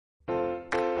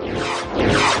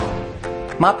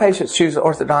My patients choose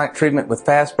orthodontic treatment with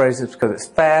Fastbraces because it's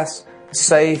fast,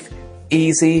 safe,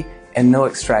 easy, and no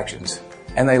extractions.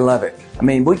 And they love it. I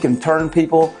mean, we can turn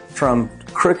people from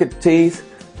crooked teeth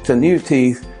to new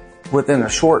teeth within a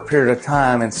short period of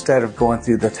time instead of going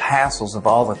through the hassles of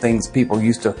all the things people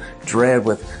used to dread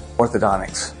with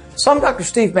orthodontics. So I'm Dr.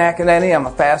 Steve McAnaney. I'm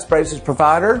a Fastbraces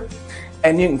provider.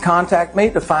 And you can contact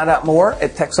me to find out more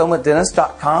at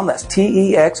texomadentist.com. That's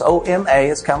T-E-X-O-M-A.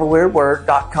 It's kind of a weird word,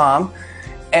 .com.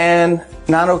 And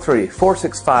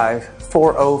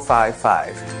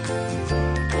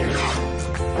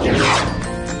 903-465-4055.